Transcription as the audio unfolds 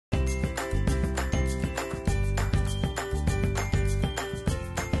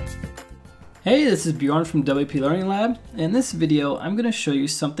Hey, this is Bjorn from WP Learning Lab. In this video, I'm going to show you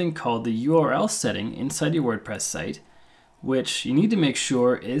something called the URL setting inside your WordPress site, which you need to make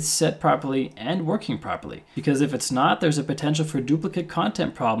sure is set properly and working properly. Because if it's not, there's a potential for duplicate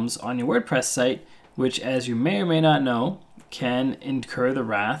content problems on your WordPress site, which, as you may or may not know, can incur the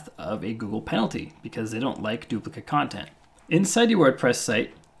wrath of a Google penalty because they don't like duplicate content. Inside your WordPress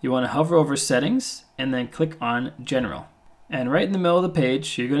site, you want to hover over Settings and then click on General. And right in the middle of the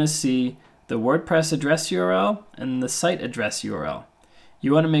page, you're going to see the WordPress address URL and the site address URL.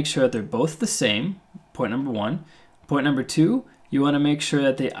 You want to make sure that they're both the same, point number one. Point number two, you want to make sure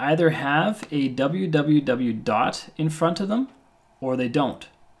that they either have a www dot in front of them or they don't.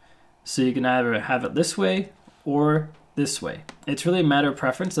 So you can either have it this way or this way. It's really a matter of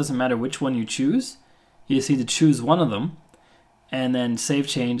preference, doesn't matter which one you choose. You just need to choose one of them and then save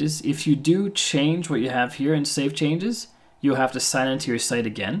changes. If you do change what you have here and save changes, you'll have to sign into your site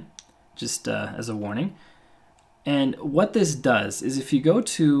again. Just as a warning. And what this does is if you go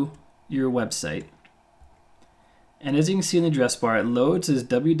to your website, and as you can see in the address bar, it loads as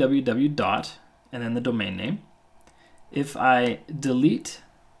www dot and then the domain name. If I delete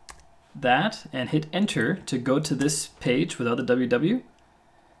that and hit enter to go to this page without the www,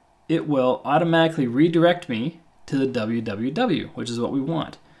 it will automatically redirect me to the www, which is what we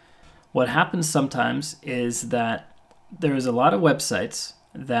want. What happens sometimes is that there is a lot of websites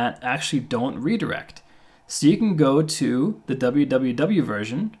that actually don't redirect. So you can go to the www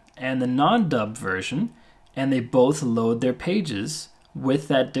version and the non-dub version, and they both load their pages with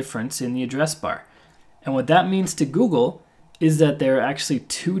that difference in the address bar. And what that means to Google is that there are actually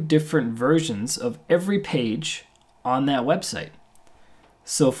two different versions of every page on that website.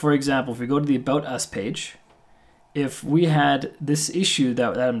 So for example, if we go to the About Us page, if we had this issue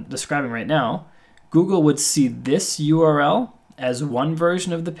that I'm describing right now, Google would see this URL as one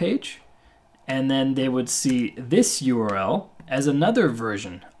version of the page, and then they would see this URL as another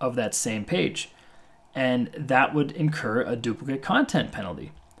version of that same page. And that would incur a duplicate content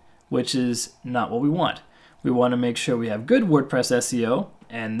penalty, which is not what we want. We want to make sure we have good WordPress SEO,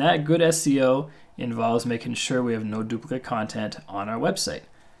 and that good SEO involves making sure we have no duplicate content on our website.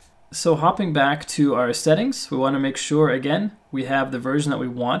 So hopping back to our settings, we want to make sure, again, we have the version that we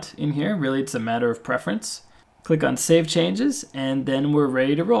want in here. Really, it's a matter of preference. Click on Save Changes, and then we're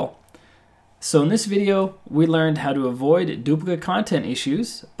ready to roll. So in this video, we learned how to avoid duplicate content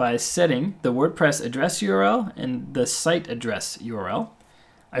issues by setting the WordPress address URL and the site address URL.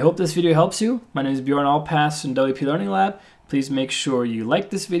 I hope this video helps you. My name is Bjorn Allpass from WP Learning Lab. Please make sure you like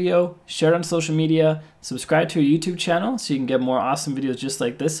this video, share it on social media, subscribe to our YouTube channel so you can get more awesome videos just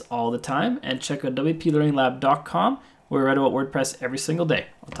like this all the time, and check out wplearninglab.com where we write about WordPress every single day.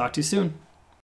 I'll talk to you soon.